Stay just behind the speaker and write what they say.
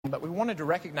But we wanted to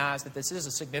recognize that this is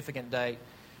a significant date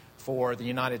for the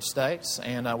United States,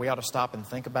 and we ought to stop and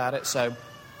think about it. So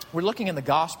we're looking in the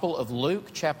Gospel of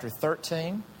Luke, chapter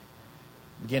 13,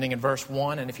 beginning in verse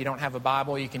 1. And if you don't have a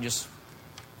Bible, you can just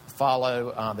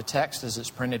follow the text as it's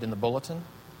printed in the bulletin.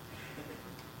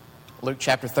 Luke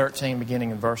chapter 13, beginning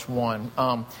in verse 1.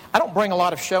 I don't bring a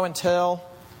lot of show and tell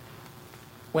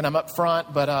when I'm up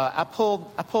front, but I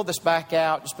pulled this back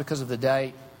out just because of the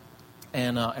date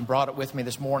and brought it with me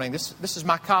this morning. This is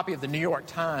my copy of the New York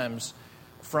Times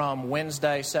from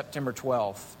Wednesday, September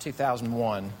 12th,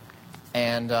 2001.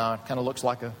 And kind of looks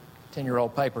like a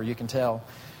 10-year-old paper, you can tell.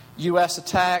 U.S.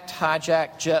 attacked,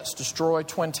 hijacked jets, destroyed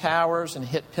Twin Towers, and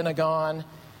hit Pentagon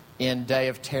in day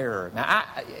of terror. Now,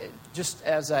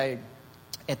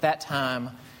 at that time,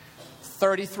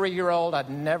 33-year-old, I'd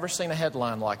never seen a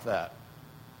headline like that.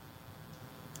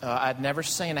 I'd never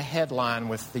seen a headline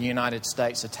with the United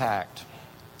States attacked.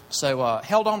 So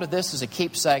held on to this as a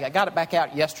keepsake. I got it back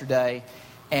out yesterday,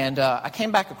 and I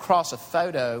came back across a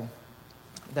photo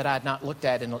that I had not looked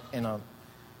at in a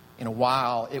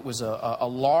while. It was a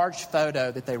large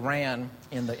photo that they ran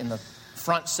in the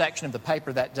front section of the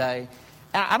paper that day.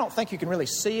 I don't think you can really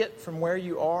see it from where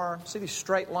you are. See these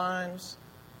straight lines?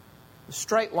 The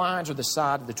straight lines are the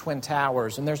side of the Twin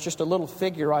Towers, and there's just a little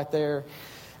figure right there.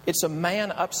 It's a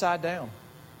man upside down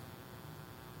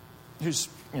who's,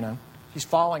 he's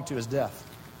falling to his death.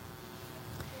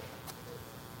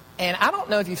 And I don't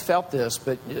know if you felt this,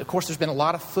 but of course there's been a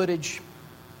lot of footage,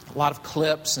 a lot of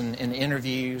clips and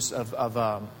interviews of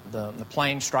the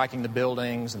plane striking the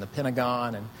buildings and the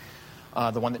Pentagon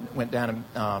and the one that went down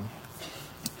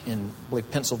in I believe,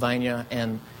 Pennsylvania,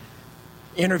 and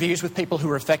interviews with people who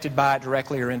were affected by it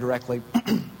directly or indirectly.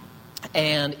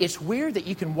 And it's weird that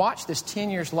you can watch this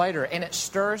 10 years later and it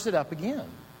stirs it up again.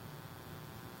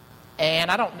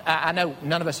 And I know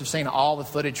none of us have seen all the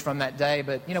footage from that day,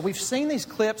 but we've seen these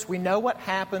clips. We know what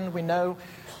happened. We know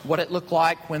what it looked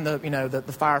like when the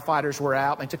firefighters were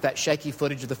out. They took that shaky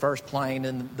footage of the first plane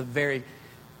and the very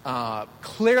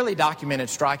clearly documented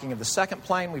striking of the second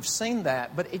plane. We've seen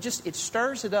that, but it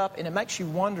stirs it up and it makes you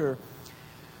wonder,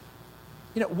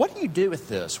 what do you do with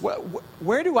this?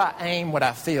 Where do I aim what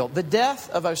I feel? The death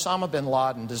of Osama bin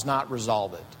Laden does not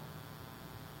resolve it.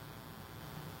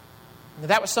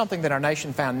 That was something that our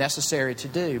nation found necessary to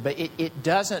do, but it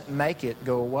doesn't make it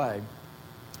go away.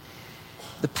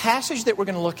 The passage that we're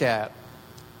going to look at,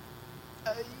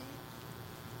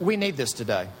 we need this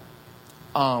today.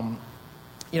 One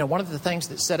of the things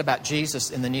that's said about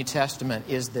Jesus in the New Testament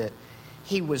is that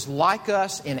he was like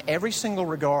us in every single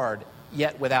regard,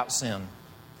 yet without sin.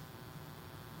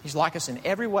 He's like us in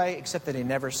every way except that he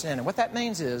never sinned. And what that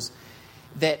means is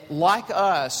that, like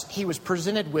us, he was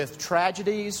presented with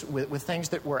tragedies, with things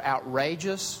that were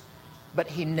outrageous, but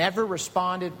he never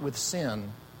responded with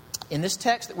sin. In this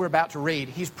text that we're about to read,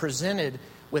 he's presented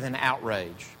with an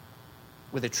outrage,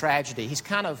 with a tragedy. It's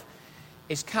kind of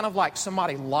like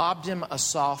somebody lobbed him a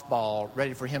softball,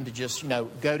 ready for him to just,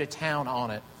 go to town on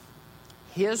it.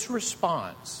 His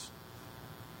response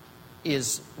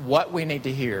is what we need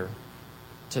to hear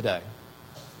today.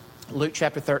 Luke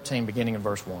chapter 13, beginning in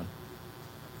verse 1.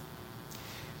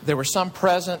 There were some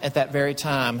present at that very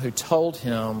time who told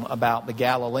him about the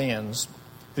Galileans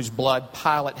whose blood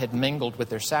Pilate had mingled with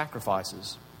their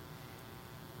sacrifices.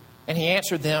 And he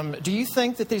answered them, "Do you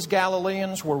think that these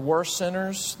Galileans were worse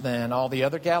sinners than all the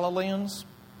other Galileans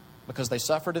because they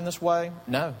suffered in this way?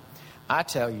 No, I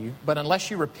tell you, but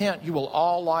unless you repent, you will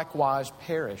all likewise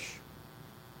perish.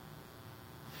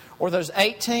 Or those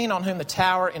 18 on whom the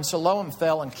tower in Siloam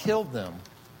fell and killed them.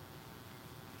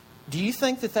 Do you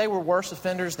think that they were worse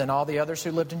offenders than all the others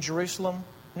who lived in Jerusalem?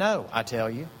 No, I tell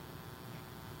you.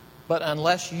 But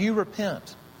unless you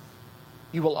repent,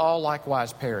 you will all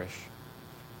likewise perish."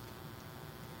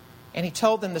 And he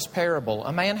told them this parable.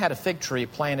 A man had a fig tree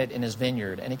planted in his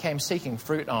vineyard, and he came seeking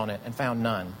fruit on it and found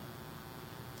none.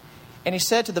 And he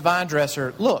said to the vine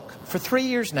dresser, "Look, for 3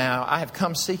 years now I have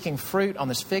come seeking fruit on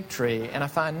this fig tree, and I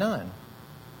find none.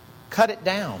 Cut it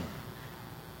down.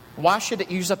 Why should it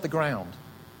use up the ground?"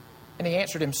 And he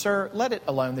answered him, "Sir, let it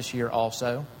alone this year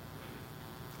also,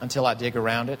 until I dig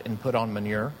around it and put on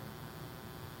manure.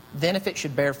 Then if it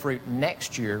should bear fruit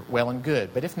next year, well and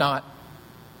good. But if not,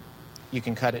 you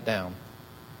can cut it down."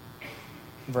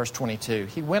 Verse 22,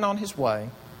 he went on his way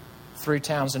through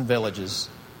towns and villages,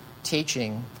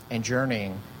 teaching and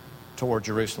journeying toward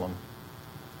Jerusalem.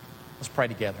 Let's pray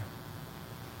together.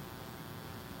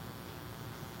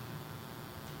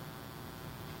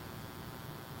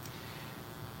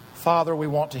 Father, we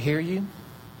want to hear you,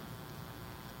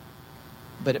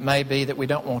 but it may be that we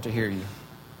don't want to hear you.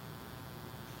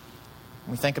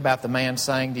 We think about the man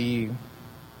saying to you,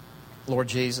 Lord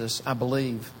Jesus, I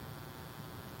believe.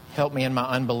 Help me in my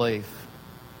unbelief.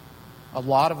 A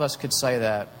lot of us could say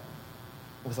that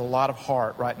with a lot of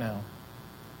heart right now.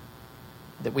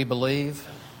 That we believe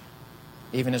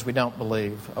even as we don't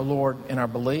believe. Oh Lord, in our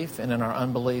belief and in our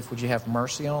unbelief, would you have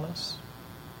mercy on us?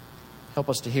 Help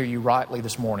us to hear you rightly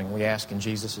this morning, we ask in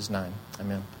Jesus' name.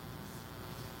 Amen.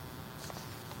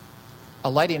 A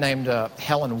lady named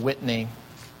Helen Whitney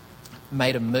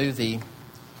made a movie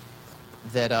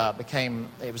that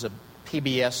it was a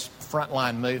PBS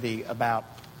Frontline movie about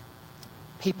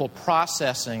people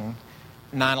processing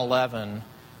 9/11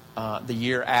 the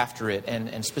year after it,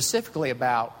 and specifically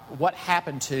about what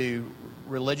happened to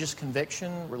religious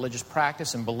conviction, religious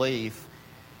practice, and belief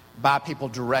by people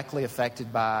directly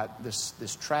affected by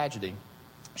this tragedy.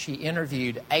 She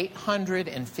interviewed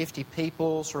 850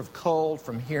 people, sort of cold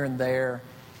from here and there,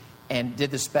 and did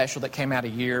this special that came out a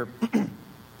year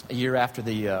after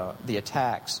the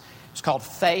attacks. It's called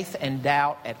Faith and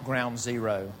Doubt at Ground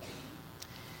Zero.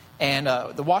 And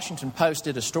the Washington Post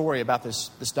did a story about this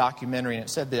documentary, and it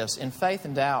said this: in Faith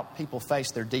and Doubt, people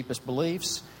face their deepest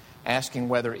beliefs, asking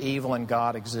whether evil and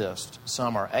God exist.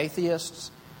 Some are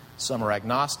atheists, some are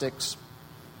agnostics,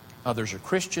 others are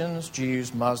Christians,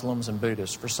 Jews, Muslims, and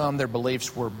Buddhists. For some, their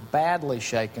beliefs were badly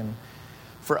shaken.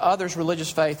 For others, religious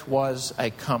faith was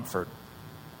a comfort.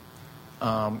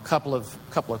 Couple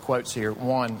of quotes here.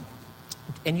 One,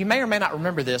 and you may or may not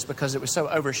remember this because it was so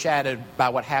overshadowed by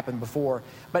what happened before,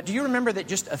 but do you remember that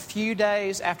just a few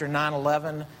days after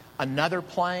 9/11, another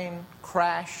plane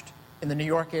crashed in the New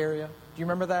York area? Do you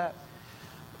remember that?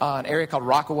 An area called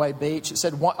Rockaway Beach. It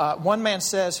said one man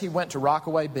says he went to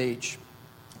Rockaway Beach,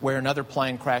 where another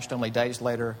plane crashed only days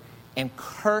later, and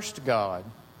cursed God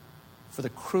for the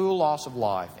cruel loss of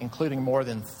life, including more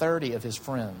than 30 of his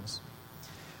friends.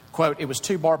 Quote, it was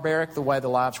too barbaric the way the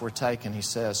lives were taken, he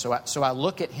says. So I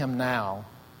look at him now,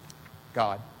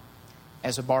 God,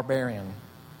 as a barbarian.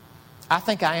 I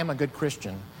think I am a good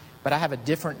Christian, but I have a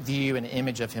different view and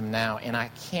image of him now, and I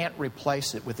can't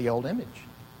replace it with the old image.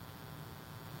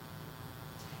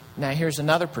 Now, here's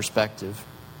another perspective.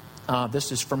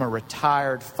 This is from a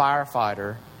retired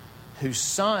firefighter whose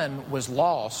son was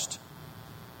lost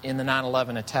in the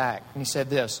 9/11 attack. And he said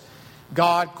this: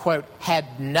 God, quote,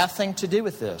 had nothing to do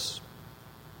with this.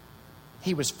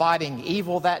 He was fighting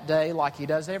evil that day like he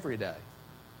does every day.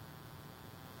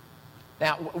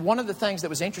 Now, one of the things that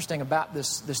was interesting about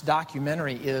this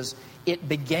documentary is it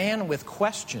began with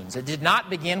questions. It did not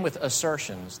begin with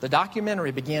assertions. The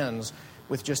documentary begins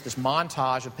with just this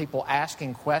montage of people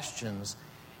asking questions.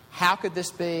 How could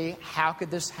this be? How could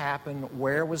this happen?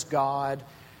 Where was God?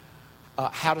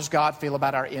 How does God feel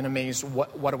about our enemies?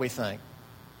 What do we think?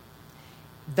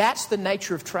 That's the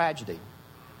nature of tragedy.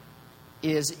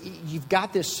 Is you've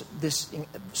got this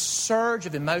surge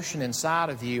of emotion inside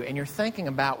of you, and you're thinking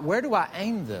about, where do I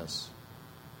aim this?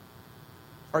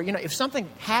 Or, if something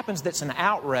happens that's an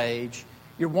outrage,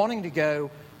 you're wanting to go,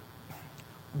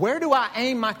 where do I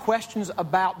aim my questions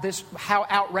about this, how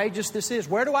outrageous this is?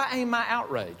 Where do I aim my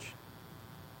outrage?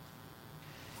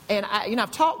 And I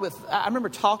remember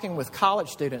talking with college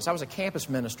students. I was a campus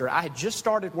minister. I had just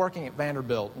started working at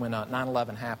Vanderbilt when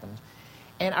 9/11 happened.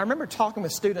 And I remember talking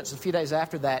with students a few days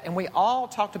after that, and we all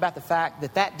talked about the fact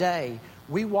that day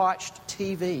we watched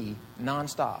TV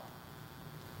nonstop.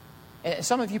 And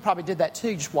some of you probably did that too.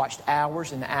 You just watched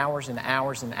hours and hours and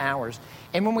hours and hours.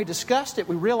 And when we discussed it,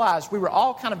 we realized we were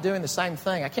all kind of doing the same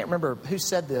thing. I can't remember who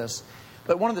said this,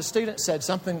 but one of the students said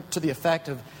something to the effect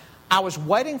of, I was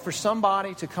waiting for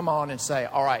somebody to come on and say,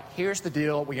 all right, here's the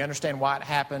deal. We understand why it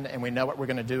happened, and we know what we're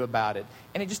going to do about it.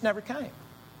 And it just never came.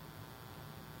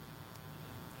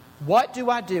 What do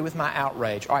I do with my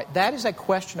outrage? All right, that is a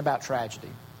question about tragedy.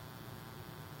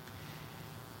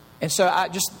 And so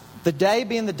the day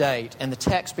being the date and the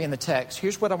text being the text,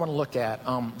 here's what I want to look at.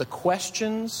 The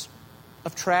questions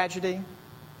of tragedy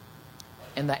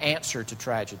and the answer to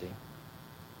tragedy.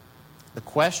 The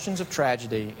questions of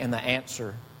tragedy and the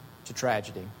answer to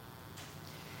tragedy.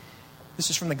 This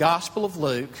is from the Gospel of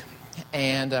Luke,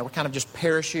 and we're kind of just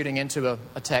parachuting into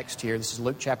a text here. This is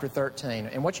Luke chapter 13.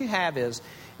 And what you have is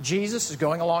Jesus is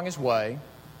going along his way,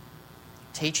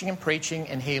 teaching and preaching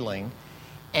and healing,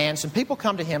 and some people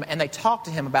come to him and they talk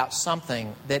to him about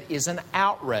something that is an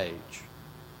outrage.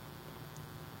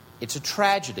 It's a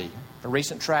tragedy, a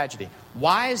recent tragedy.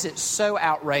 Why is it so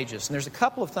outrageous? And there's a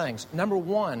couple of things. Number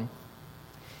one,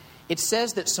 it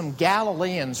says that some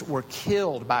Galileans were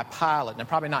killed by Pilate. Now,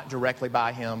 probably not directly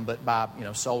by him, but by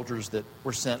soldiers that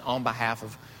were sent on behalf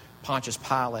of Pontius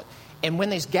Pilate. And when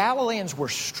these Galileans were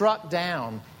struck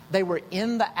down, they were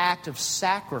in the act of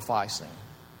sacrificing.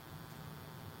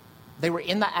 They were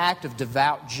in the act of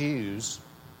devout Jews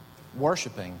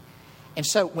worshiping. And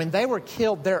so when they were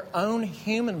killed, their own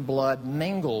human blood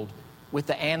mingled with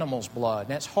the animal's blood.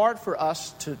 Now, it's hard for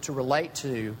us to relate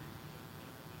to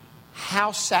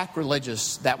how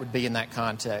sacrilegious that would be in that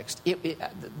context.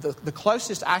 The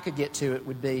closest I could get to it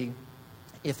would be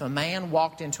if a man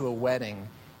walked into a wedding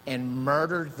and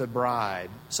murdered the bride,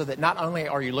 so that not only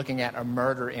are you looking at a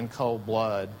murder in cold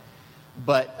blood,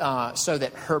 but so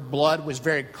that her blood was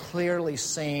very clearly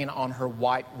seen on her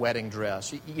white wedding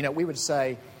dress. You know, we would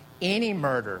say any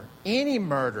murder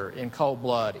in cold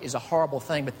blood is a horrible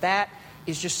thing, but that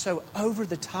is just so over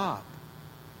the top.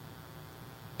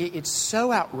 It's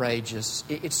so outrageous.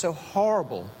 It's so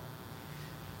horrible.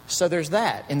 So there's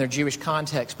that in their Jewish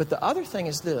context. But the other thing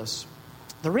is this.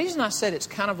 The reason I said it's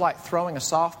kind of like throwing a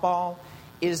softball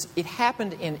is it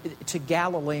happened to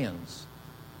Galileans.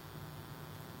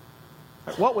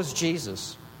 What was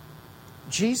Jesus?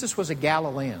 Jesus was a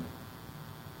Galilean.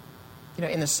 You know,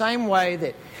 in the same way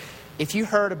that if you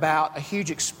heard about a huge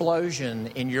explosion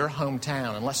in your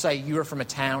hometown, and let's say you are from a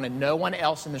town and no one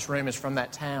else in this room is from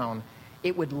that town,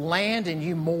 it would land in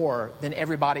you more than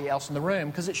everybody else in the room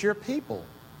because it's your people.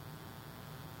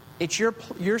 It's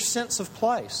your sense of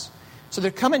place. So they're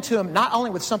coming to him not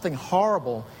only with something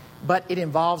horrible, but it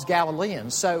involves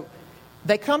Galileans. So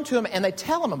they come to him and they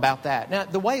tell him about that. Now,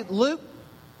 the way Luke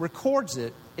records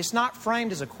it, it's not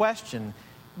framed as a question,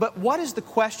 but what is the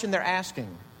question they're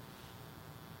asking?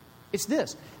 It's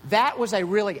this. That was a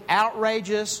really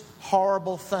outrageous,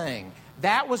 horrible thing.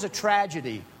 That was a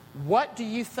tragedy. What do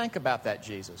you think about that,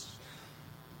 Jesus?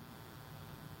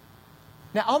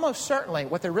 Now, almost certainly,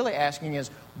 what they're really asking is,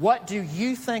 what do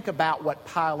you think about what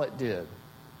Pilate did?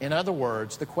 In other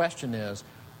words, the question is,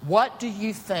 what do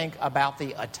you think about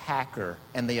the attacker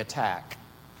and the attack?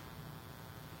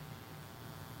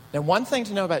 Now, one thing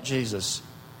to know about Jesus,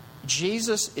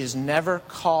 Jesus is never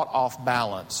caught off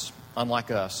balance,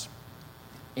 unlike us,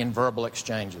 in verbal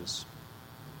exchanges.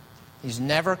 He's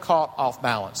never caught off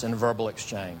balance in verbal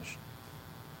exchange.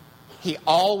 He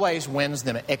always wins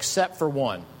them, except for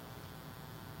one,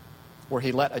 where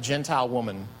he let a Gentile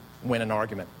woman win an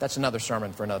argument. That's another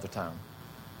sermon for another time.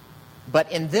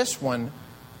 But in this one,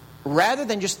 rather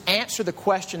than just answer the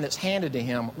question that's handed to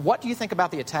him, what do you think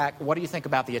about the attack? What do you think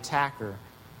about the attacker?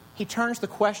 He turns the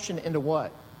question into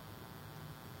what?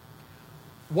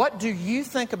 What do you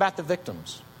think about the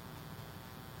victims?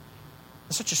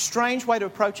 It's such a strange way to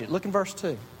approach it. Look in verse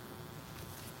 2.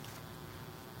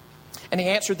 And he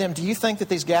answered them, do you think that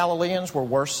these Galileans were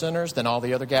worse sinners than all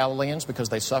the other Galileans because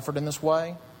they suffered in this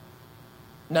way?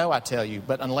 No, I tell you,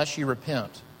 but unless you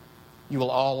repent, you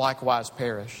will all likewise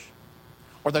perish.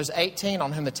 Or those 18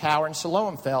 on whom the tower in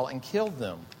Siloam fell and killed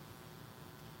them.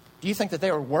 Do you think that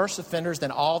they were worse offenders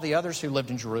than all the others who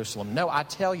lived in Jerusalem? No, I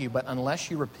tell you, but unless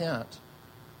you repent,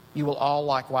 you will all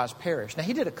likewise perish. Now,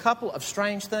 he did a couple of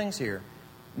strange things here.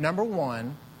 Number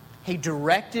one, he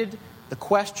directed the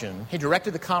question, he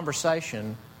directed the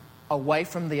conversation away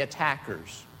from the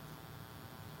attackers.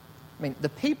 I mean, the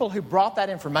people who brought that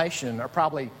information are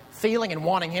probably feeling and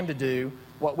wanting him to do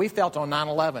what we felt on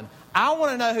 9/11. I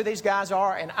want to know who these guys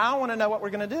are, and I want to know what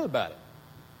we're going to do about it.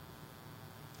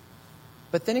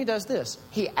 But then he does this.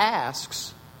 He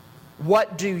asks,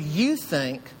 what do you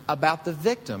think about the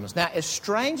victims? Now, as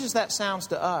strange as that sounds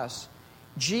to us,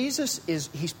 Jesus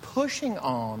he's pushing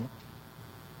on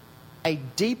a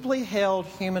deeply held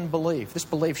human belief. This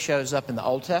belief shows up in the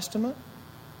Old Testament,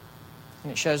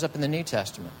 and it shows up in the New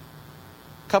Testament.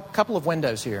 Couple of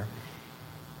windows here.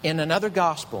 In another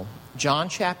gospel, John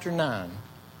chapter 9,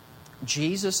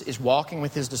 Jesus is walking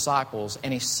with his disciples,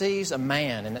 and he sees a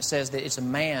man, and it says that it's a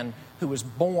man who was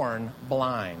born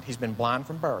blind. He's been blind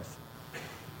from birth.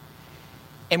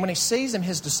 And when he sees him,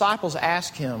 his disciples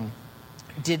ask him,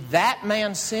 did that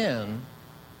man sin,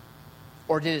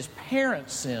 or did his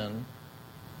parents sin,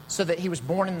 so that he was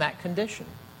born in that condition?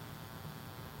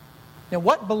 Now,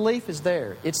 what belief is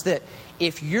there? It's that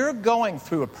if you're going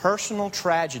through a personal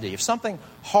tragedy, if something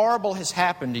horrible has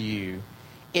happened to you,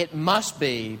 it must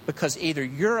be because either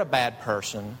you're a bad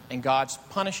person and God's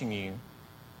punishing you,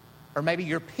 or maybe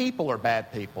your people are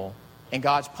bad people and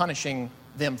God's punishing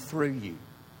them through you.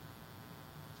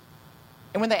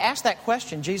 And when they ask that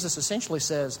question, Jesus essentially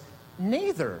says,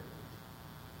 neither.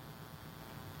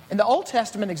 And the Old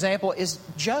Testament example is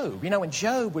Job. You know, when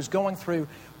Job was going through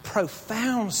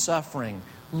profound suffering,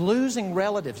 losing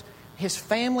relatives, his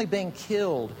family being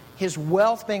killed, his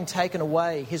wealth being taken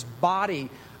away, his body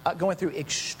going through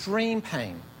extreme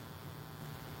pain.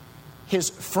 his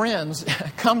friends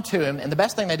come to him, and the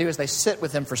best thing they do is they sit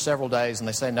with him for several days and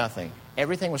they say nothing.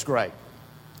 Everything was great.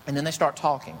 And then they start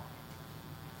talking.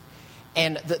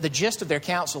 And the gist of their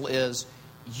counsel is,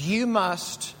 you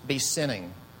must be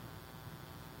sinning,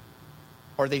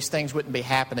 or these things wouldn't be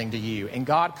happening to you. And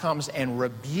God comes and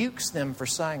rebukes them for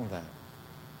saying that.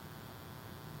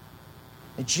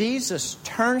 And Jesus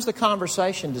turns the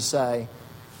conversation to say,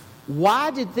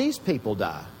 why did these people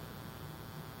die?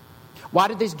 Why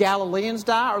did these Galileans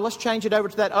die? Or let's change it over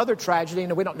to that other tragedy.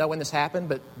 We don't know when this happened,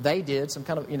 but they did. Some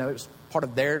kind of, it was part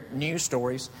of their news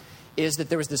stories, is that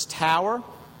there was this tower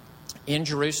in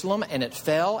Jerusalem and it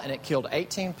fell and it killed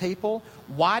 18 people.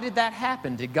 Why did that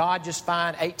happen? Did God just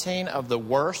find 18 of the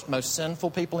worst, most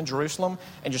sinful people in Jerusalem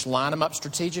and just line them up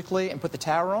strategically and put the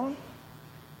tower on?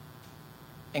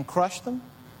 And crush them?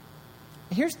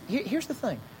 Here's the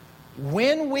thing.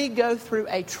 When we go through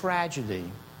a tragedy,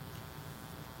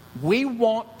 we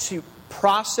want to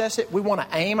process it. We want to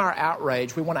aim our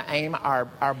outrage. We want to aim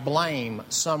our blame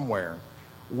somewhere.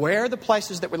 Where are the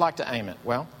places that we like to aim it?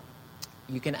 Well,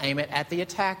 you can aim it at the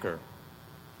attacker.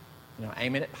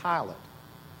 Aim it at Pilate.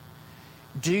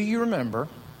 Do you remember,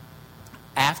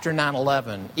 after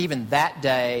 9/11, even that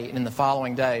day and in the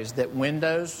following days, that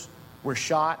windows were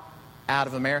shot out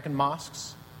of American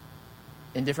mosques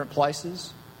in different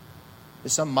places? That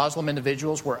some Muslim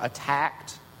individuals were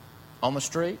attacked on the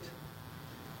street?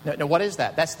 Now, what is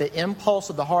that? That's the impulse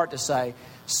of the heart to say,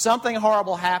 something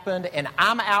horrible happened and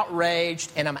I'm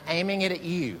outraged and I'm aiming it at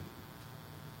you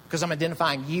because I'm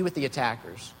identifying you with the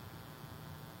attackers.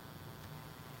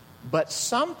 But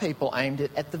some people aimed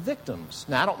it at the victims.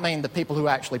 Now, I don't mean the people who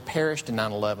actually perished in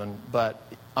 9/11, but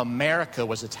America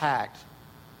was attacked.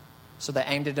 So they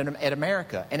aimed it at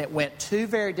America. And it went two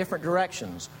very different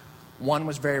directions. One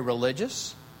was very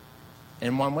religious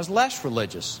and one was less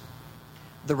religious.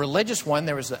 The religious one,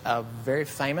 there was a very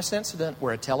famous incident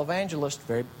where a televangelist,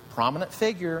 very prominent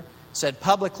figure, said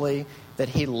publicly that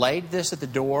he laid this at the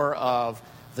door of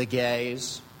the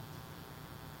gays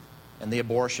and the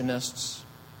abortionists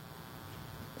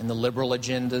and the liberal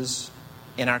agendas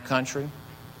in our country.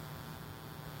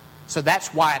 So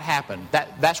that's why it happened.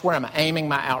 That's where I'm aiming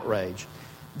my outrage.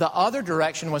 The other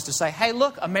direction was to say, hey,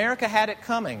 look, America had it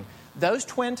coming. Those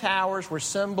Twin Towers were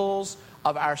symbols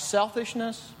of our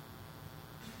selfishness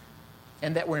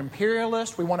and that we're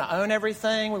imperialists. We want to own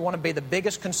everything. We want to be the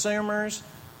biggest consumers.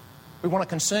 We want to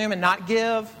consume and not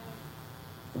give.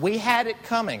 We had it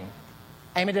coming.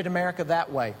 Aim it at America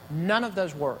that way. None of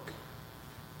those work.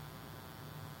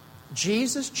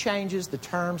 Jesus changes the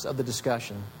terms of the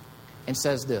discussion and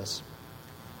says this: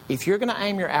 if you're going to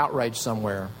aim your outrage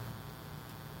somewhere,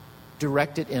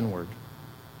 direct it inward.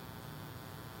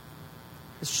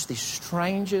 It's just the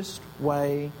strangest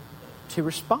way to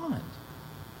respond.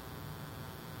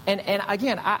 And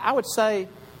again, I would say,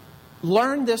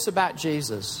 learn this about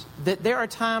Jesus, that there are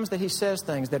times that he says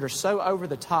things that are so over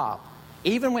the top.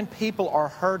 Even when people are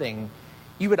hurting,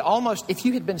 you would almost, if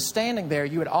you had been standing there,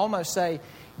 you would almost say,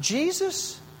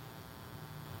 Jesus,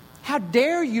 how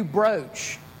dare you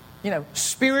broach,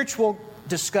 spiritual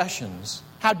discussions?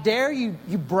 How dare you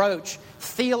broach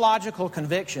theological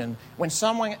conviction when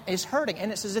someone is hurting?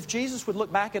 And it's as if Jesus would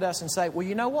look back at us and say, well,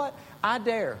 you know what? I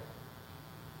dare.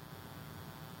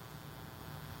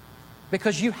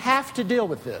 Because you have to deal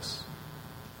with this.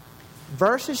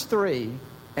 Verses 3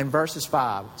 and verses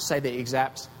 5 say the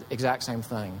exact same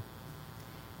thing.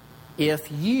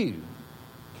 If you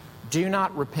do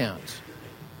not repent,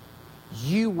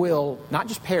 you will not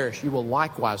just perish, you will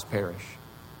likewise perish.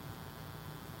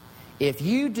 If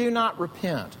you do not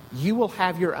repent, you will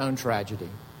have your own tragedy.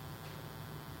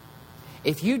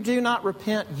 If you do not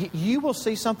repent, you will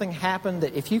see something happen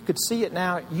that if you could see it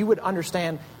now, you would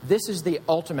understand this is the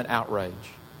ultimate outrage.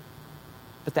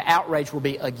 But the outrage will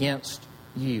be against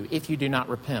you if you do not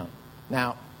repent.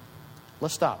 Now,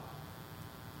 let's stop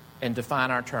and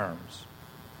define our terms.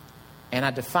 And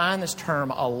I define this term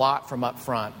a lot from up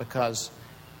front because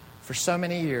for so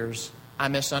many years I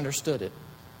misunderstood it.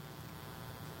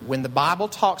 When the Bible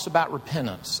talks about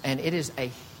repentance, and it is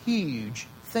a huge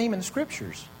theme in the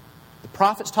Scriptures. The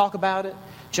prophets talk about it.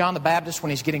 John the Baptist,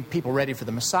 when he's getting people ready for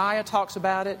the Messiah, talks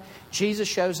about it. Jesus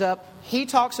shows up. He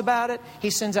talks about it. He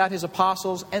sends out his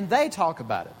apostles, and they talk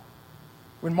about it.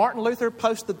 When Martin Luther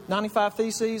posts the 95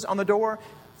 Theses on the door,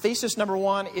 thesis number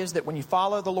 1 is that when you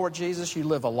follow the Lord Jesus, you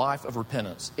live a life of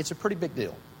repentance. It's a pretty big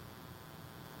deal.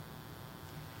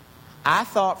 I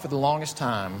thought for the longest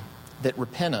time that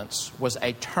repentance was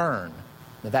a turn.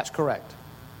 Now, that's correct.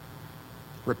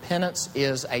 Repentance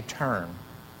is a turn.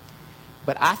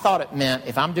 But I thought it meant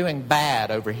if I'm doing bad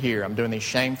over here, I'm doing these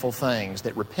shameful things,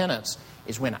 that repentance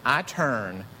is when I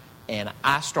turn and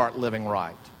I start living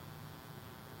right.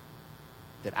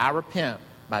 That I repent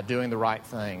by doing the right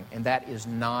thing. And that is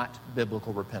not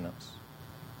biblical repentance.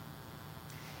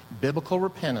 Biblical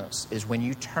repentance is when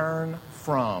you turn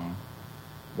from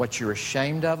what you're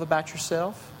ashamed of about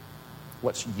yourself,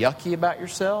 what's yucky about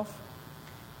yourself,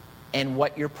 and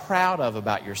what you're proud of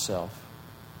about yourself.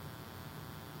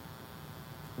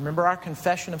 Remember our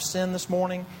confession of sin this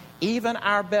morning? Even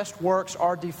our best works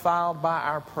are defiled by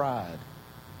our pride.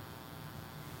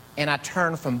 And I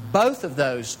turn from both of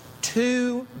those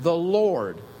to the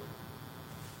Lord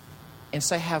and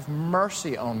say, have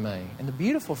mercy on me. And the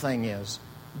beautiful thing is,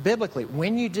 biblically,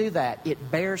 when you do that, it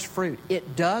bears fruit.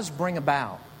 It does bring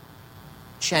about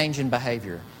change in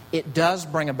behavior. It does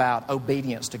bring about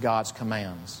obedience to God's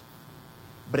commands.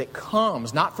 But it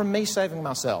comes not from me saving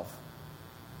myself,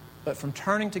 but from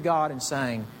turning to God and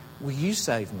saying, will you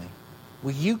save me?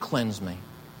 Will you cleanse me?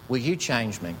 Will you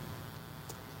change me?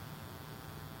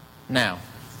 Now,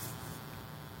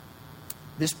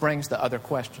 this brings the other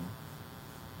question.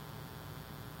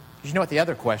 You know what the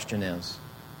other question is?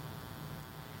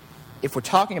 If we're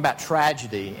talking about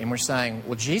tragedy and we're saying,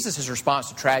 well, Jesus' response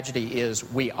to tragedy is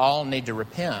we all need to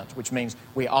repent, which means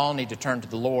we all need to turn to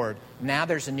the Lord. Now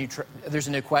there's a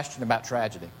new question about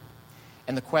tragedy.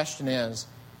 And the question is,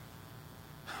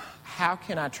 how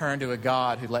can I turn to a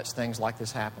God who lets things like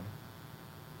this happen?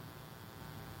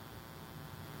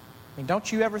 I mean,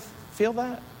 don't you ever feel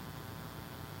that?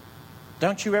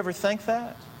 Don't you ever think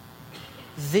that?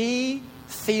 The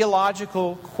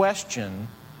theological question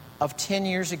of 10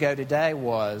 years ago today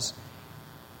was,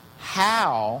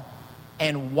 how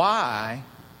and why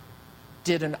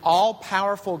did an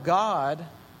all-powerful God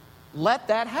let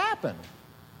that happen?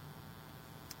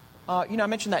 I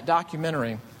mentioned that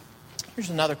documentary. Here's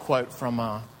another quote from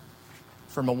a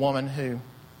woman who,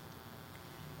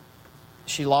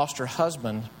 she lost her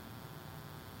husband,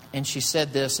 and she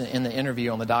said this in the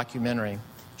interview on the documentary.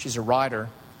 She's a writer.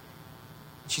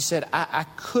 She said, I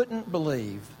couldn't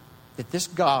believe that this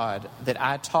God that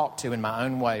I talked to in my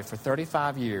own way for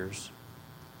 35 years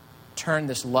turned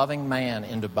this loving man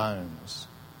into bones.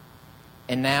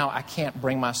 And now I can't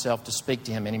bring myself to speak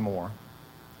to him anymore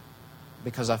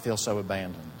because I feel so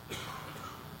abandoned.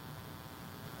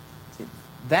 See,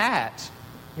 that,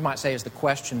 you might say, is the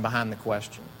question behind the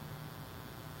question.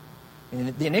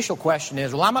 And the initial question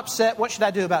is, well, I'm upset. What should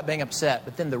I do about being upset?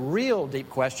 But then the real deep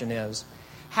question is,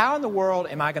 how in the world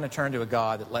am I going to turn to a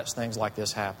God that lets things like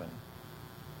this happen?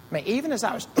 I mean, even as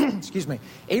I was,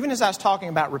 even as I was talking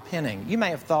about repenting, you may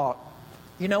have thought,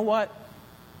 you know what?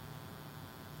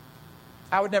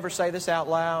 I would never say this out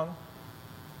loud,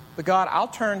 but God, I'll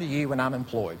turn to you when I'm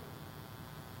employed.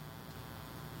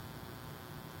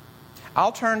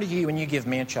 I'll turn to you when you give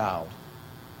me a child.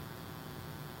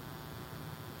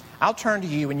 I'll turn to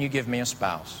you when you give me a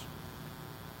spouse.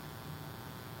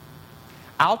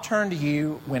 I'll turn to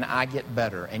you when I get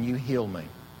better and you heal me.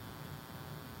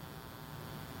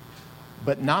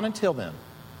 But not until then.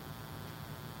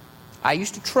 I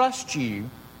used to trust you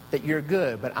that you're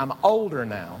good, but I'm older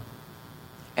now,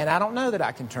 and I don't know that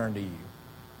I can turn to you.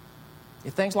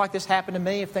 If things like this happen to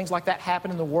me, if things like that happen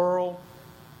in the world,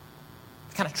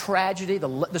 the kind of tragedy,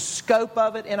 the scope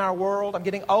of it in our world, I'm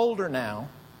getting older now,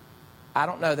 I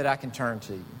don't know that I can turn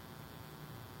to you.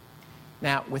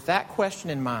 Now, with that question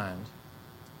in mind,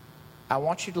 I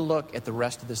want you to look at the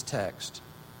rest of this text.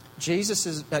 Jesus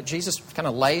kind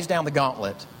of lays down the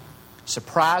gauntlet,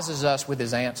 surprises us with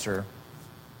his answer,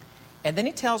 and then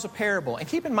he tells a parable. And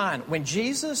keep in mind, when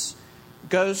Jesus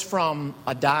goes from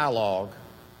a dialogue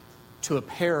to a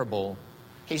parable,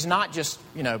 he's not just,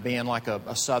 being like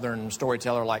a southern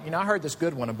storyteller, like, I heard this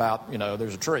good one about,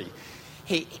 there's a tree.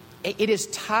 It is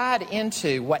tied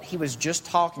into what he was just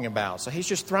talking about. So he's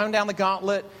just thrown down the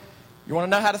gauntlet. You want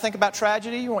to know how to think about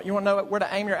tragedy? You want to know where to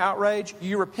aim your outrage?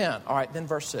 You repent. All right, then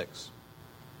verse 6.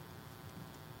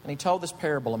 And he told this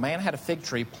parable. A man had a fig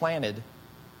tree planted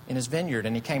in his vineyard,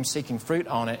 and he came seeking fruit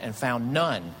on it and found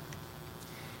none.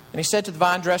 And he said to the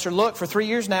vine dresser, look, for 3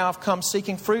 years now I've come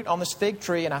seeking fruit on this fig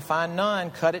tree, and I find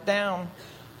none. Cut it down.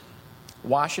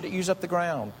 Why should it use up the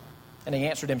ground? And he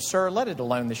answered him, sir, let it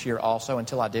alone this year also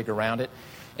until I dig around it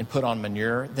and put on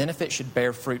manure. Then if it should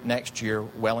bear fruit next year,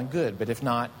 well and good. But if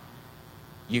not,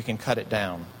 you can cut it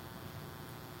down.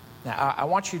 Now, I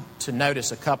want you to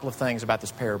notice a couple of things about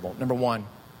this parable. Number one,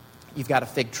 you've got a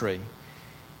fig tree.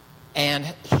 And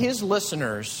his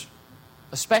listeners,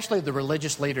 especially the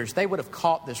religious leaders, they would have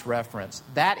caught this reference.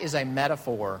 That is a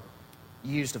metaphor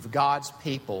used of God's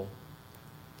people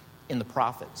in the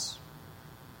prophets.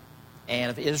 and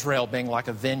of Israel being like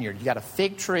a vineyard. You got a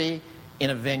fig tree in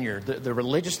a vineyard. The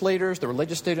religious leaders, the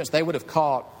religious students, they would have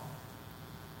caught,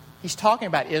 he's talking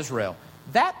about Israel.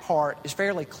 That part is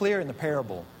fairly clear in the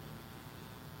parable.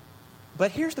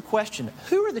 But here's the question.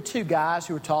 Who are the two guys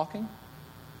who are talking?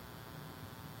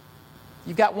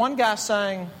 You've got one guy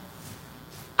saying,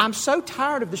 I'm so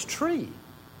tired of this tree.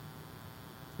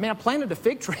 I mean, I planted a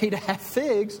fig tree to have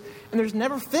figs, and there's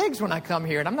never figs when I come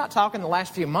here. And I'm not talking the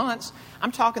last few months.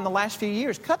 I'm talking the last few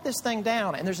years. Cut this thing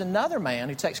down. And there's another man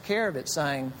who takes care of it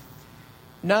saying,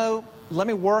 no, let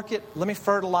me work it. Let me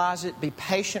fertilize it. Be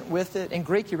patient with it. In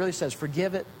Greek, he really says,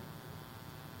 forgive it.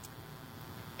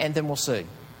 And then we'll see.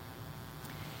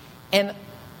 And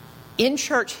in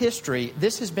church history,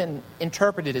 this has been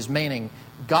interpreted as meaning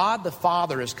God the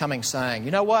Father is coming saying,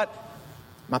 you know what?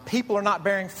 My people are not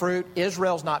bearing fruit.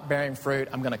 Israel's not bearing fruit.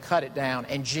 I'm going to cut it down.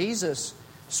 And Jesus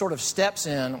sort of steps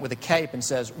in with a cape and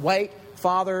says, wait,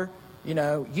 Father, you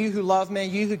who love me,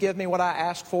 you who give me what I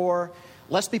asked for,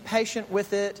 let's be patient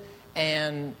with it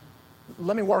and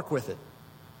let me work with it.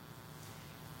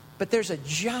 But there's a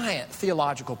giant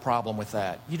theological problem with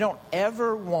that. You don't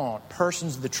ever want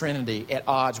persons of the Trinity at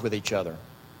odds with each other.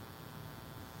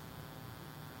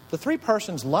 The three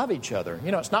persons love each other.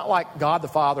 It's not like God the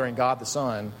Father and God the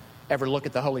Son ever look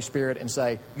at the Holy Spirit and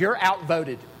say, you're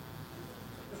outvoted.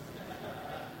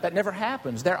 That never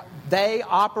happens. They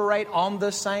operate on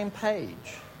the same page.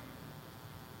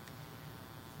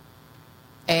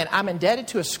 And I'm indebted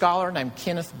to a scholar named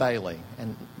Kenneth Bailey.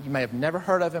 And you may have never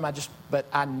heard of him, but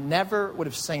I never would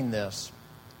have seen this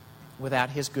without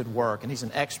his good work. And he's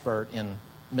an expert in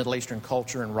Middle Eastern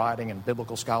culture and writing and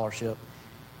biblical scholarship.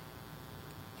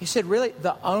 He said, really,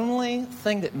 the only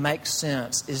thing that makes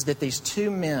sense is that these two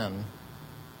men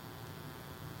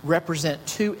represent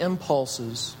two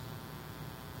impulses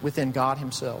within God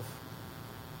Himself.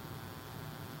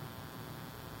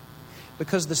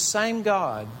 Because the same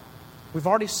God, we've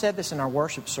already said this in our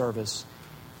worship service,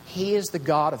 He is the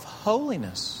God of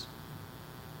holiness.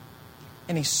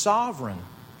 And He's sovereign.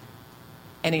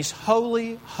 And He's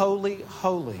holy, holy,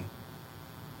 holy.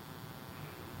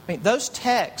 I mean, those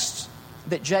texts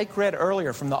that Jake read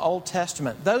earlier from the Old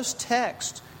Testament, those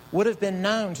texts would have been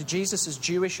known to Jesus'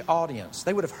 Jewish audience.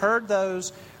 They would have heard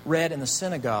those read in the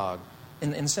synagogue,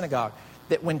 in the synagogue,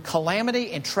 that when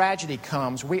calamity and tragedy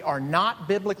comes, we are not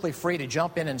biblically free to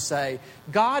jump in and say,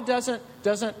 God doesn't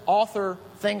author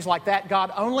things like that.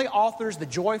 God only authors the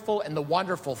joyful and the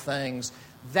wonderful things.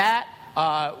 That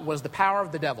was the power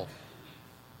of the devil.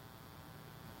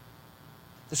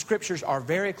 The Scriptures are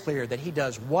very clear that He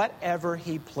does whatever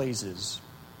He pleases.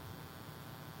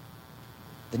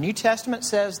 The New Testament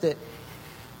says that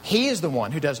He is the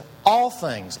one who does all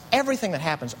things, everything that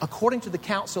happens, according to the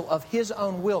counsel of His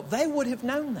own will. They would have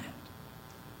known that.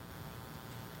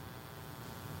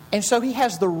 And so He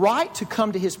has the right to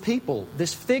come to His people,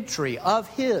 this fig tree of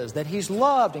His, that He's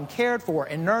loved and cared for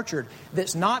and nurtured,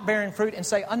 that's not bearing fruit, and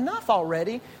say, enough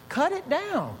already, cut it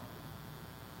down.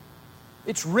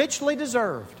 It's richly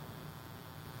deserved.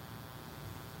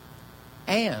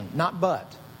 And, not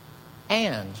but,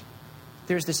 and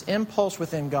there's this impulse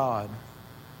within God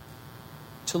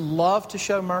to love to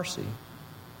show mercy.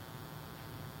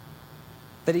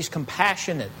 That He's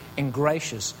compassionate and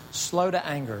gracious, slow to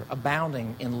anger,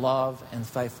 abounding in love and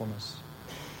faithfulness.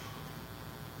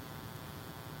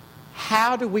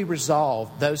 How do we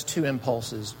resolve those two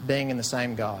impulses being in the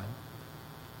same God?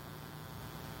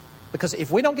 Because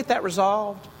if we don't get that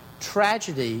resolved,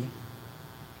 tragedy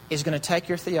is going to take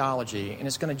your theology and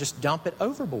it's going to just dump it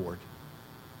overboard.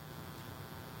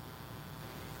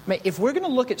 I mean, if we're going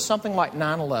to look at something like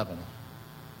 9/11,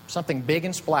 something big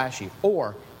and splashy,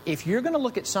 or if you're going to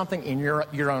look at something in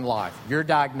your own life, your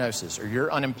diagnosis or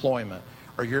your unemployment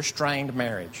or your strained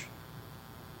marriage,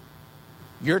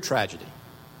 your tragedy,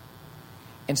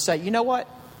 and say, you know what?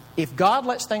 If God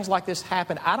lets things like this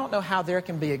happen, I don't know how there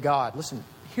can be a God. Listen,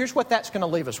 here's what that's going to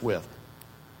leave us with.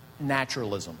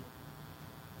 Naturalism.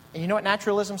 And you know what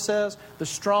naturalism says? The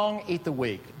strong eat the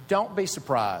weak. Don't be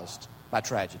surprised by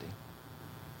tragedy.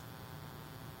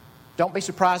 Don't be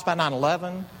surprised by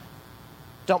 9/11.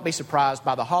 Don't be surprised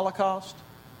by the Holocaust.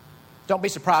 Don't be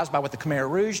surprised by what the Khmer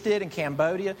Rouge did in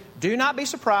Cambodia. Do not be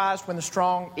surprised when the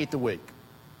strong eat the weak.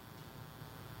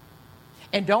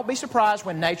 And don't be surprised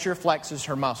when nature flexes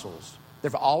her muscles. There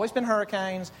have always been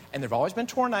hurricanes, and there have always been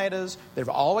tornadoes, there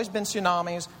have always been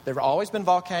tsunamis, there have always been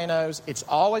volcanoes. It's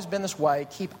always been this way.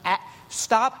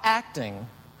 Stop acting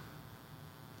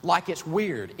like it's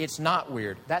weird. It's not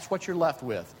weird. That's what you're left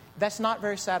with. That's not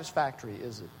very satisfactory,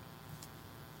 is it?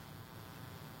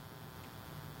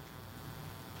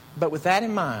 But with that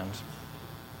in mind,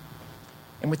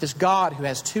 and with this God who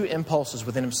has two impulses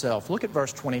within himself. Look at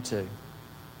verse 22.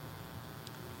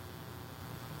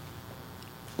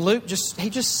 Luke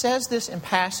just says this in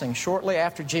passing shortly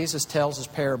after Jesus tells his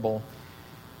parable.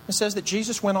 It says that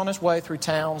Jesus went on his way through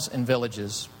towns and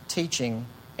villages, teaching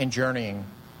and journeying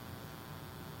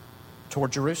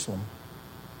toward Jerusalem.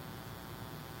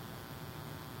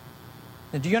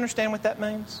 Now, do you understand what that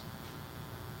means?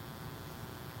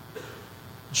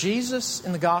 Jesus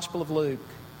in the Gospel of Luke,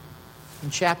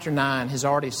 in chapter 9, has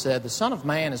already said the Son of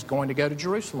Man is going to go to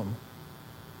Jerusalem.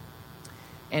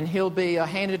 And he'll be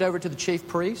handed over to the chief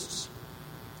priests,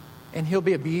 and he'll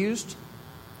be abused,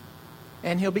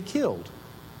 and he'll be killed.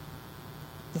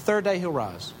 The third day he'll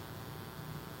rise.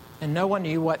 And no one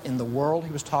knew what in the world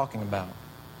he was talking about.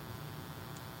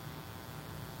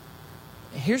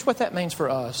 Here's what that means for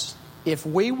us. If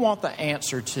we want the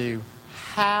answer to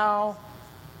how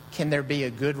can there be a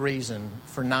good reason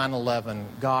for 9/11,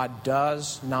 God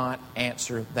does not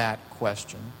answer that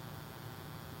question.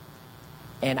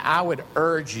 And I would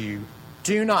urge you,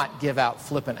 do not give out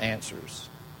flippant answers.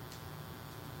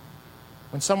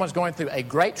 When someone's going through a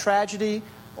great tragedy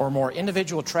or more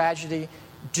individual tragedy,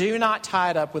 do not tie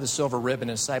it up with a silver ribbon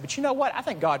and say, but you know what, I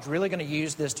think God's really going to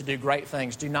use this to do great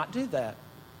things. Do not do that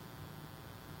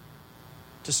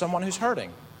to someone who's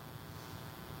hurting.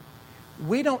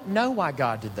 We don't know why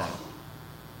God did that.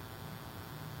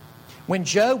 When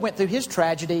Job went through his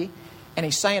tragedy and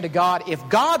he's saying to God, if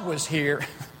God was here,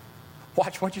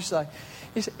 watch what you say.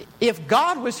 He said, if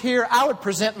God was here, I would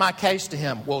present my case to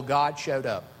him. Well, God showed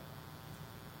up.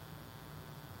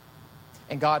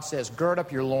 And God says, gird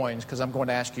up your loins because I'm going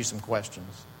to ask you some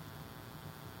questions.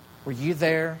 Were you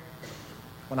there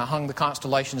when I hung the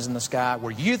constellations in the sky?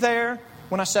 Were you there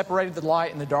when I separated the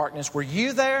light and the darkness? Were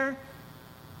you there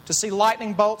to see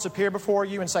lightning bolts appear before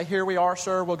you and say, here we are,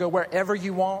 sir, we'll go wherever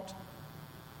you want?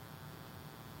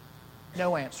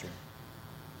 No answer.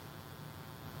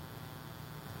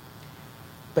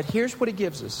 But here's what he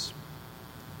gives us,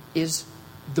 is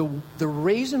the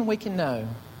reason we can know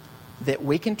that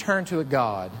we can turn to a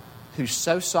God who's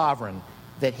so sovereign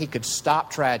that he could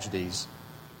stop tragedies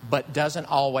but doesn't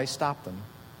always stop them,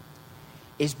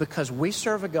 is because we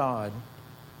serve a God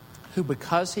who,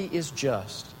 because he is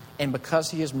just and because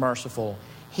he is merciful,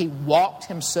 he walked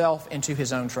himself into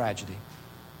his own tragedy.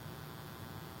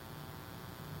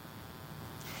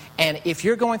 And if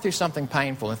you're going through something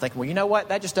painful and thinking, well, you know what,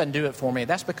 that just doesn't do it for me,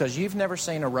 that's because you've never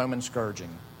seen a Roman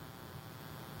scourging.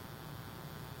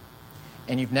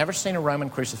 And you've never seen a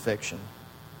Roman crucifixion.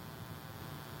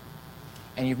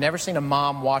 And you've never seen a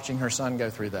mom watching her son go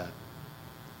through that.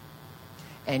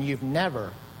 And you've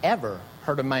never, ever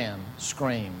heard a man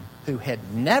scream who had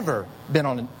never been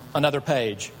on another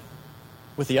page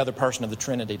with the other person of the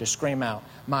Trinity to scream out,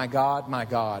 my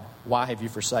God, why have you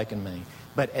forsaken me?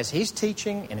 But as he's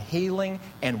teaching and healing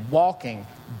and walking,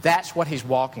 that's what he's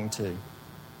walking to.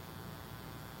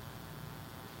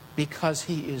 Because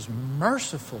he is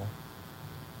merciful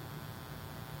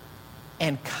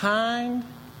and kind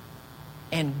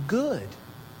and good.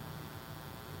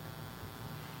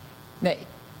 Now,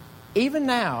 even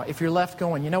now, if you're left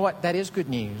going, you know what, that is good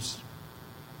news.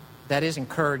 That is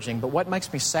encouraging. But what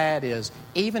makes me sad is,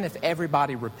 even if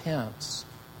everybody repents,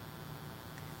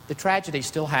 the tragedy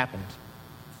still happened.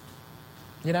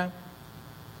 You know?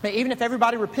 I mean, even if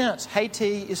everybody repents,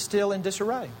 Haiti is still in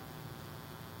disarray.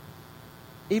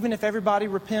 Even if everybody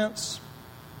repents,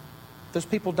 those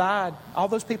people died. All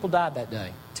those people died that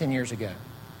day, 10 years ago.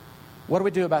 What do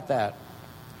we do about that?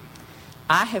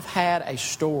 I have had a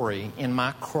story in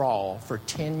my crawl for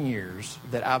 10 years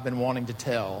that I've been wanting to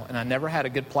tell, and I never had a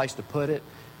good place to put it,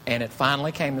 and it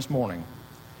finally came this morning.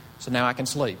 So now I can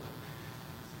sleep.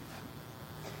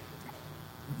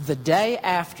 The day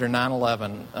after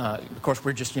 9/11, of course,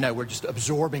 we're just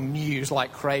absorbing news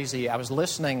like crazy. I was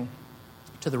listening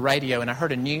to the radio, and I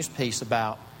heard a news piece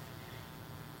about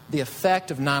the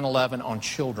effect of 9/11 on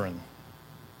children.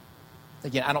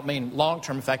 Again, I don't mean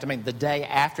long-term effect. I mean the day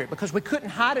after it, because we couldn't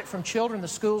hide it from children. The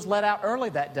schools let out early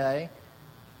that day,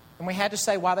 and we had to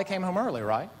say why they came home early,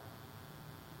 right?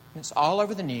 And it's all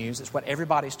over the news. It's what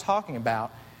everybody's talking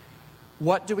about.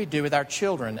 What do we do with our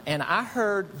children? And I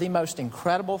heard the most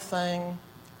incredible thing.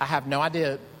 I have no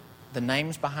idea the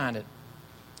names behind it,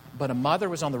 but a mother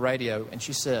was on the radio, and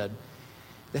she said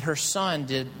that her son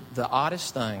did the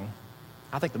oddest thing,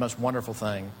 I think the most wonderful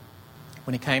thing,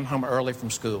 when he came home early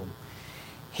from school.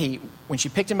 When she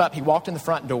picked him up, he walked in the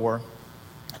front door,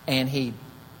 and he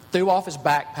threw off his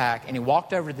backpack, and he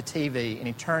walked over to the TV, and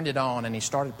he turned it on, and he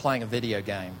started playing a video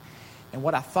game. And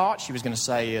what I thought she was going to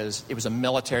say is it was a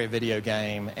military video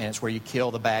game, and it's where you kill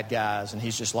the bad guys, and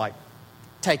he's just like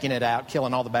taking it out,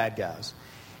 killing all the bad guys.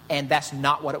 And that's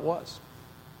not what it was.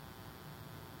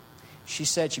 She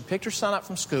said she picked her son up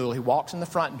from school. He walks in the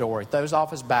front door. He throws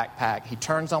off his backpack. He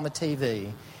turns on the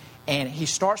TV. And he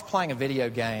starts playing a video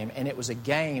game. And it was a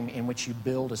game in which you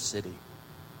build a city.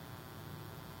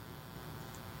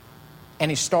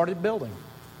 And he started building.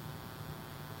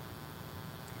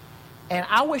 And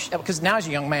I wish, because now as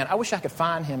a young man, I wish I could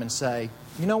find him and say,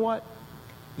 you know what?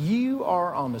 You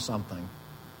are onto something.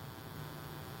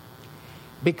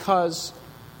 Because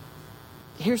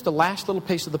here's the last little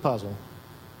piece of the puzzle.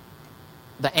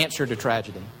 The answer to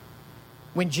tragedy.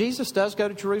 When Jesus does go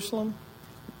to Jerusalem,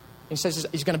 he says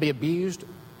he's going to be abused.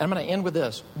 And I'm going to end with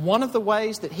this. One of the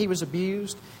ways that he was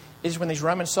abused is when these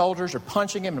Roman soldiers are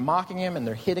punching him and mocking him and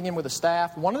they're hitting him with a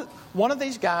staff. One of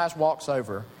these guys walks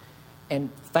over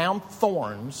and found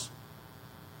thorns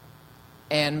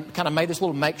and kind of made this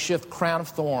little makeshift crown of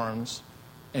thorns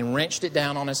and wrenched it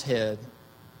down on his head.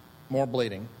 More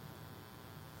bleeding.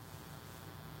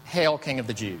 Hail, King of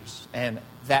the Jews. And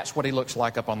that's what he looks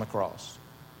like up on the cross.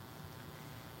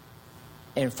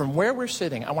 And from where we're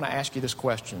sitting, I want to ask you this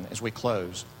question as we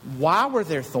close. Why were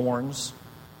there thorns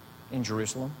in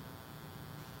Jerusalem?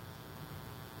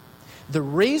 The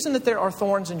reason that there are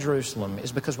thorns in Jerusalem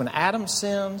is because when Adam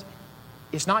sinned,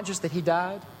 it's not just that he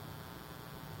died,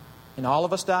 and all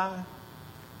of us die,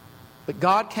 but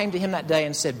God came to him that day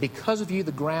and said, because of you,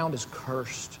 the ground is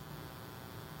cursed.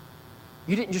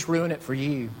 You didn't just ruin it for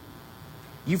you.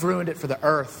 You've ruined it for the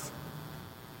earth.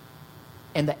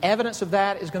 And the evidence of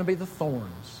that is going to be the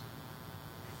thorns.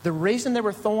 The reason there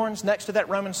were thorns next to that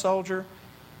Roman soldier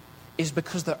is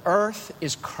because the earth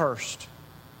is cursed.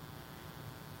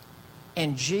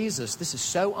 And Jesus, this is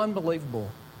so unbelievable,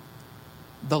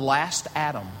 the last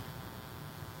Adam,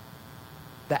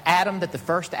 the Adam that the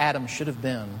first Adam should have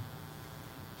been,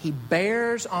 he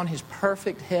bears on his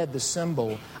perfect head the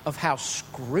symbol of how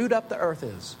screwed up the earth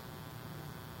is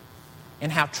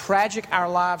and how tragic our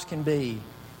lives can be.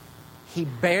 He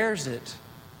bears it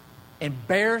and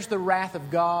bears the wrath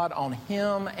of God on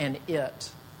him and it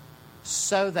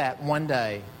so that one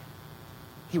day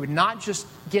he would not just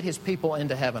get his people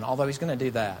into heaven, although he's going to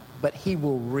do that, but he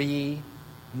will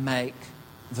remake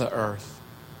the earth.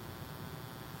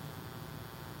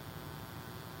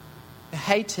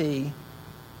 Haiti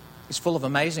is full of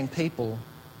amazing people,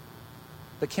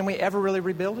 but can we ever really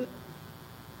rebuild it?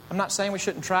 I'm not saying we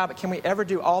shouldn't try, but can we ever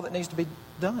do all that needs to be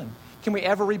done? Can we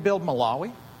ever rebuild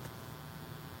Malawi,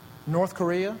 North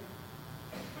Korea,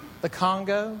 the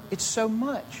Congo? It's so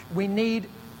much. We need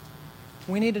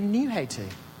a new Haiti,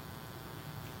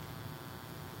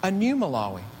 a new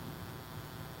Malawi,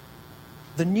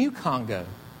 the new Congo,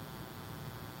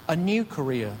 a new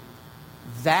Korea.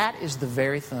 That is the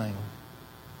very thing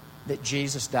that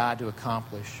Jesus died to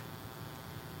accomplish.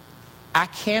 I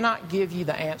cannot give you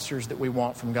the answers that we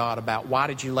want from God about why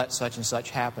did you let such and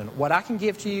such happen. What I can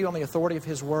give to you on the authority of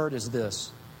His Word is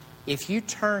this. If you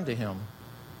turn to Him,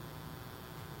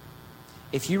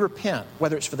 if you repent,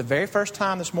 whether it's for the very first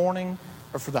time this morning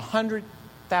or for the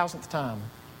 100,000th time,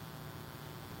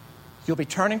 you'll be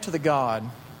turning to the God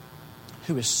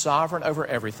who is sovereign over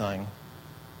everything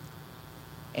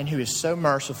and who is so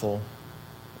merciful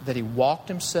that He walked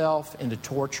Himself into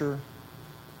torture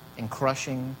and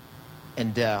crushing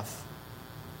and death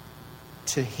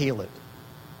to heal it.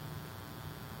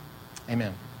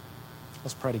 Amen.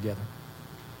 Let's pray together.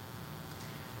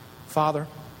 Father,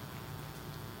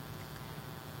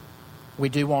 we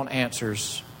do want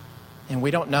answers, and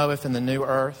we don't know if in the new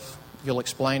earth you'll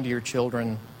explain to your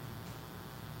children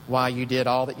why you did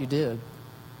all that you did.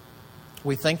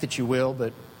 We think that you will,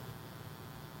 but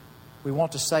we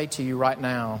want to say to you right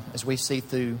now, as we see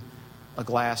through a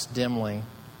glass dimly,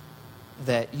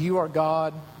 that you are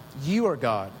God,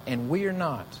 and we are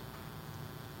not.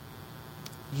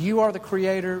 You are the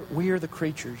Creator, we are the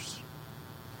creatures.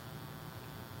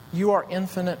 You are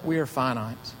infinite, we are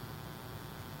finite.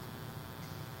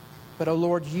 But, oh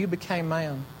Lord, you became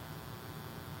man.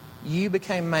 You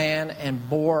became man and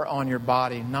bore on your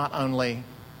body not only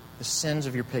the sins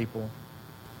of your people,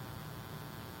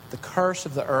 the curse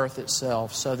of the earth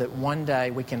itself, so that one day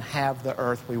we can have the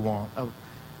earth we want. Oh,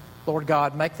 Lord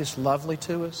God, make this lovely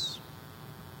to us.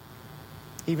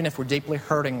 Even if we're deeply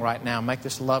hurting right now, make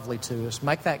this lovely to us.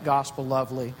 Make that gospel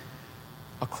lovely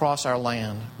across our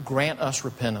land. Grant us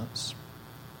repentance.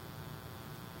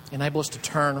 Enable us to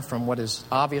turn from what is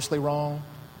obviously wrong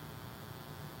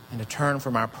and to turn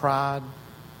from our pride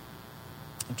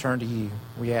and turn to you.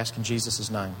 We ask in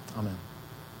Jesus' name. Amen.